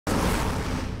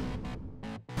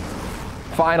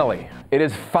Finally, it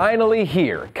is finally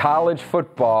here. College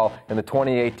football in the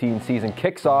 2018 season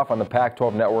kicks off on the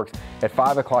Pac-12 Networks at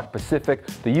 5 o'clock Pacific.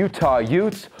 The Utah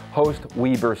Utes host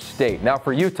Weber State. Now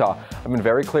for Utah, I've been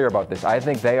very clear about this. I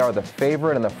think they are the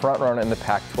favorite and the front runner in the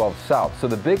Pac-12 South. So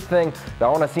the big thing that I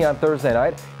want to see on Thursday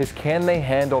night is, can they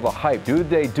handle the hype? Do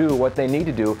they do what they need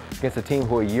to do against a team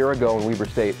who a year ago in Weber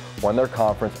State won their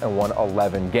conference and won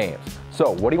 11 games?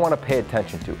 So what do you want to pay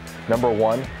attention to? Number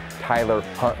one, Tyler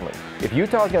Huntley. If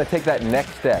Utah is going to take that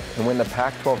next step and win the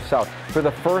Pac-12 South for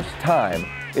the first time,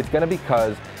 it's going to be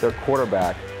because their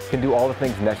quarterback can do all the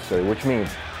things necessary, which means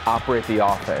operate the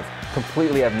offense,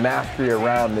 completely have mastery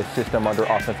around this system under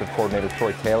offensive coordinator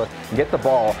Troy Taylor, and get the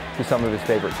ball to some of his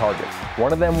favorite targets.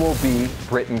 One of them will be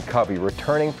Britton Covey,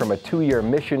 returning from a 2-year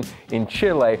mission in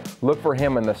Chile. Look for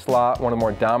him in the slot, one of the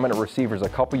more dominant receivers a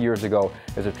couple years ago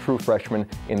as a true freshman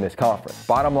in this conference.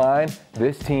 Bottom line,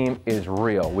 this team is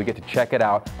real. We get to check it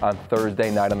out on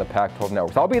Thursday night on the Pac-12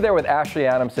 Networks. I'll be there with Ashley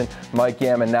Adamson, Mike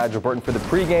Yam, and Nigel Burton for the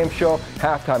pregame show,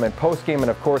 halftime, and postgame, and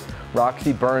of course,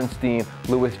 Roxy Bernstein,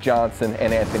 Lewis Johnson,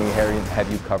 and Anthony Harry have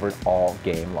you covered all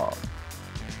game long.